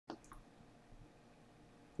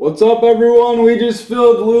What's up, everyone? We just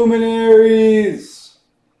filled luminaries.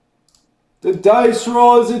 The dice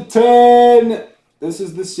roll is a 10. This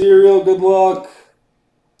is the cereal. Good luck.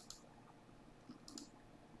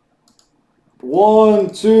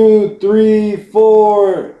 1, 2, 3,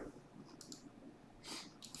 4,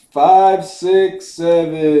 5, 6,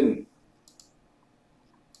 7,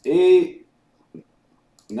 8,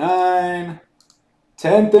 9,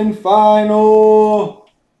 10th and final.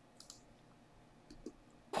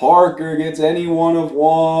 Parker gets any one of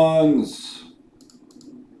ones.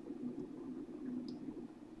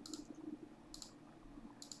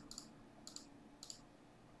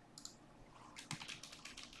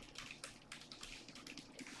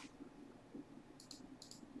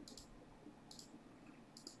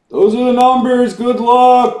 Those are the numbers. Good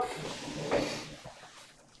luck.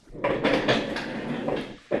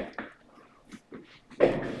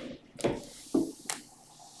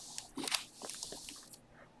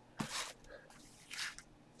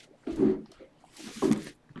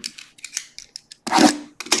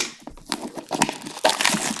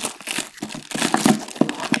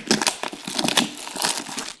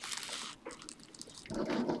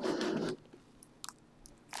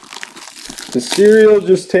 The cereal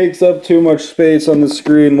just takes up too much space on the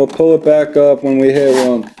screen. We'll pull it back up when we hit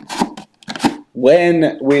one.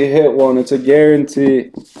 When we hit one, it's a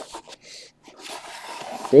guarantee.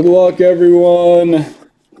 Good luck, everyone.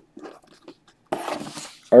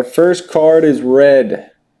 Our first card is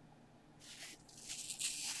red.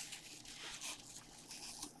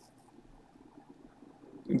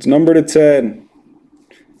 It's numbered to 10.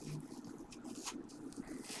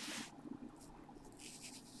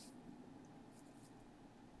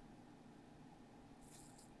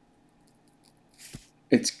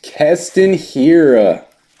 It's Keston Hira.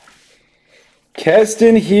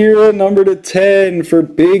 Keston Hira, number to 10 for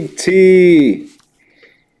Big T.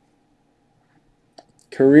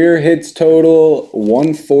 Career hits total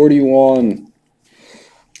 141.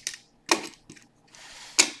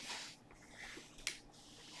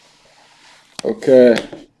 Okay.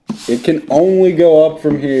 It can only go up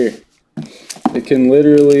from here. It can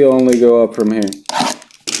literally only go up from here.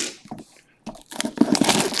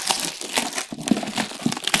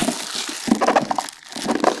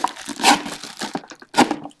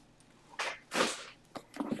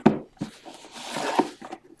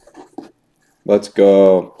 Let's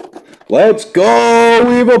go. Let's go!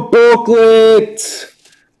 We have a booklet!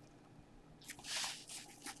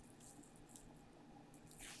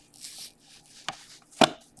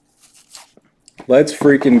 Let's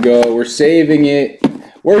freaking go. We're saving it.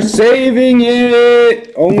 We're saving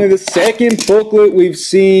it! Only the second booklet we've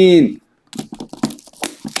seen.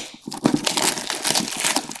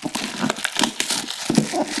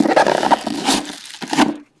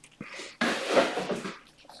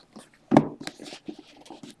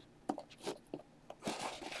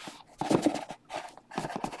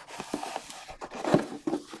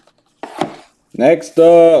 Next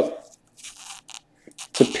up,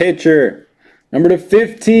 the pitcher. Number to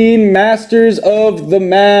 15, Masters of the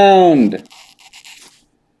Mound.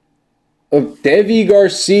 Of Devi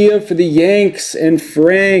Garcia for the Yanks and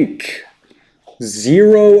Frank.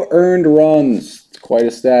 0 earned runs. It's quite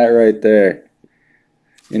a stat right there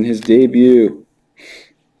in his debut.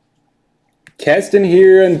 Keston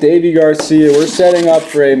Hira and Devi Garcia. We're setting up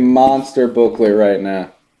for a monster booklet right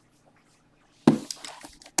now.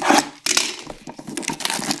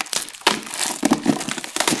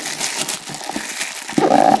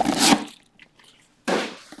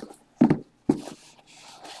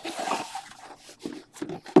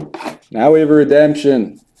 Now we have a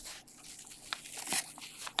redemption.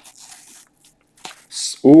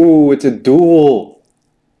 Ooh, it's a dual.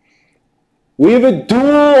 We have a dual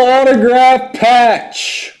autograph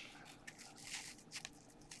patch.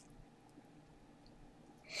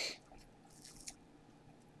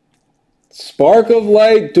 Spark of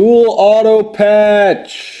Light dual auto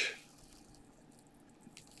patch.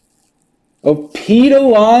 Of Pete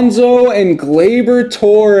Alonso and Gleyber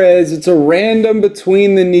Torres. It's a random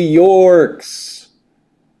between the New Yorks.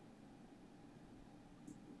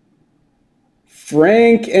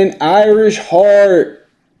 Frank and Irish Heart.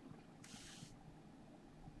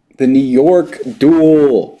 The New York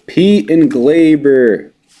duel. Pete and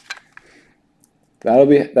Gleyber.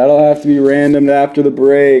 That'll have to be random after the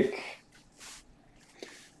break.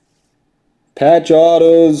 Patch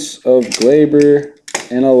autos of Gleyber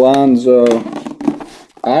and Alonso.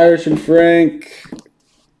 Irish and Frank,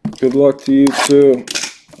 good luck to you too.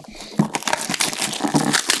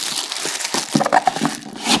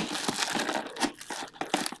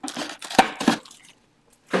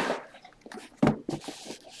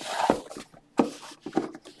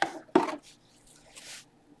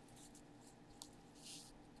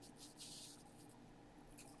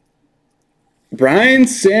 Brian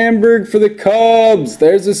Sandberg for the Cubs.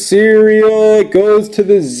 There's a serial. It goes to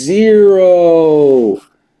the 0.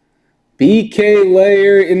 BK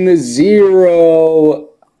Layer in the 0.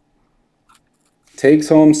 Takes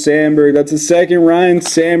home Sandberg. That's the second Ryan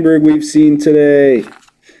Sandberg we've seen today.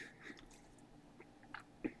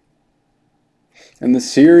 And the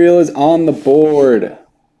serial is on the board.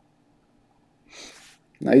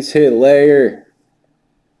 Nice hit, Layer.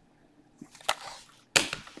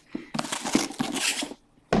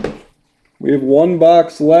 We have one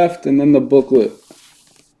box left and then the booklet.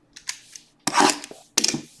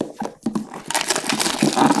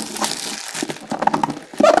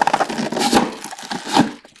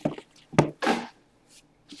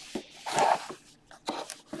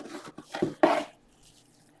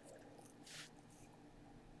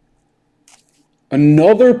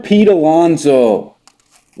 Another Pete Alonso.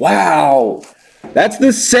 Wow. That's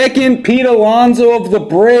the second Pete Alonso of the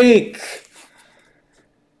break.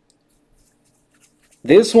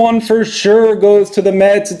 This one for sure goes to the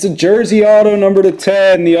Mets. It's a jersey auto number to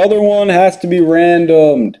 10. The other one has to be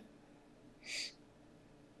randomed.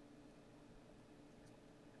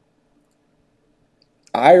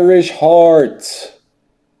 Irish Heart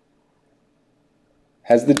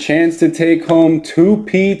has the chance to take home 2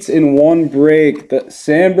 Petes in one break. The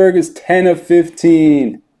Sandberg is 10 of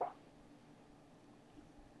 15.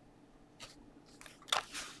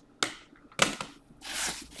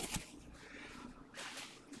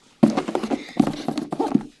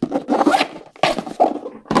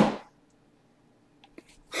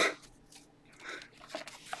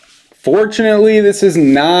 Fortunately, this is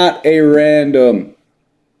not a random.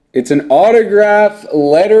 It's an autograph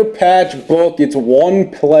letter patch book. It's one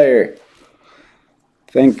player.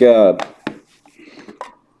 Thank God.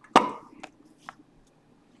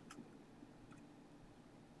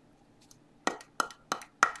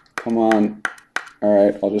 Come on. All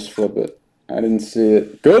right, I'll just flip it. I didn't see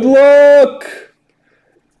it. Good luck!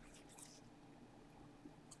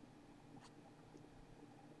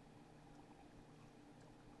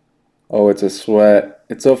 Oh, it's a sweat.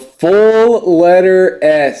 It's a full letter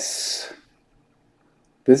S.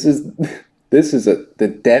 This is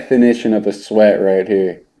the definition of a sweat right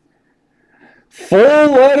here. Full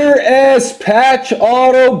letter S patch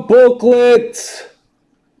auto booklet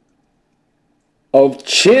of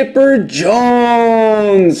Chipper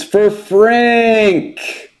Jones for Frank.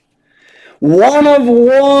 1 of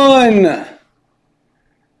 1.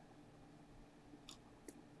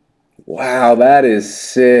 Wow, that is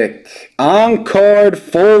sick. On card,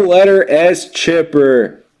 full letter S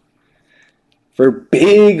Chipper for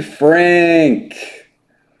Big Frank.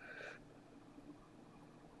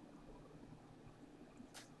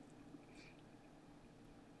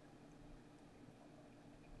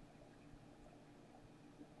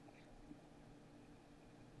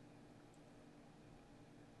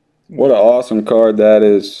 What an awesome card that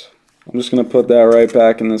is. I'm just going to put that right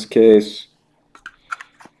back in this case.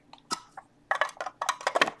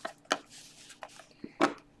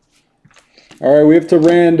 All right, we have to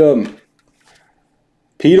random.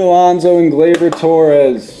 Pete Alonso and Gleyber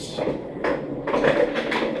Torres.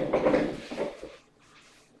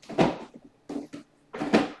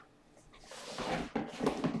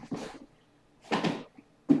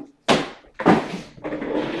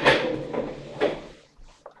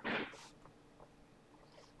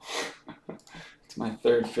 It's my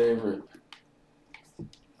third favorite.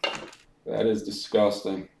 That is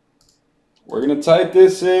disgusting. We're going to type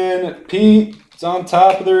this in. Pete's on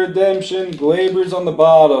top of the redemption. Gleyber's on the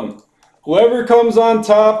bottom. Whoever comes on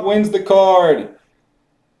top wins the card.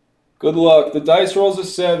 Good luck. The dice rolls a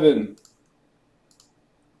 7.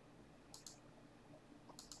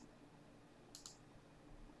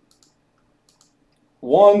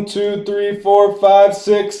 One, two, three, four, five,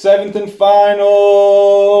 six, 7th and final.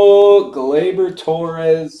 Gleyber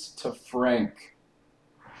Torres to Frank.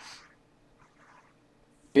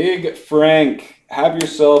 Big Frank, have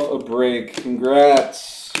yourself a break.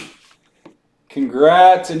 Congrats.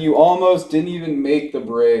 Congrats, and you almost didn't even make the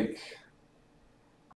break.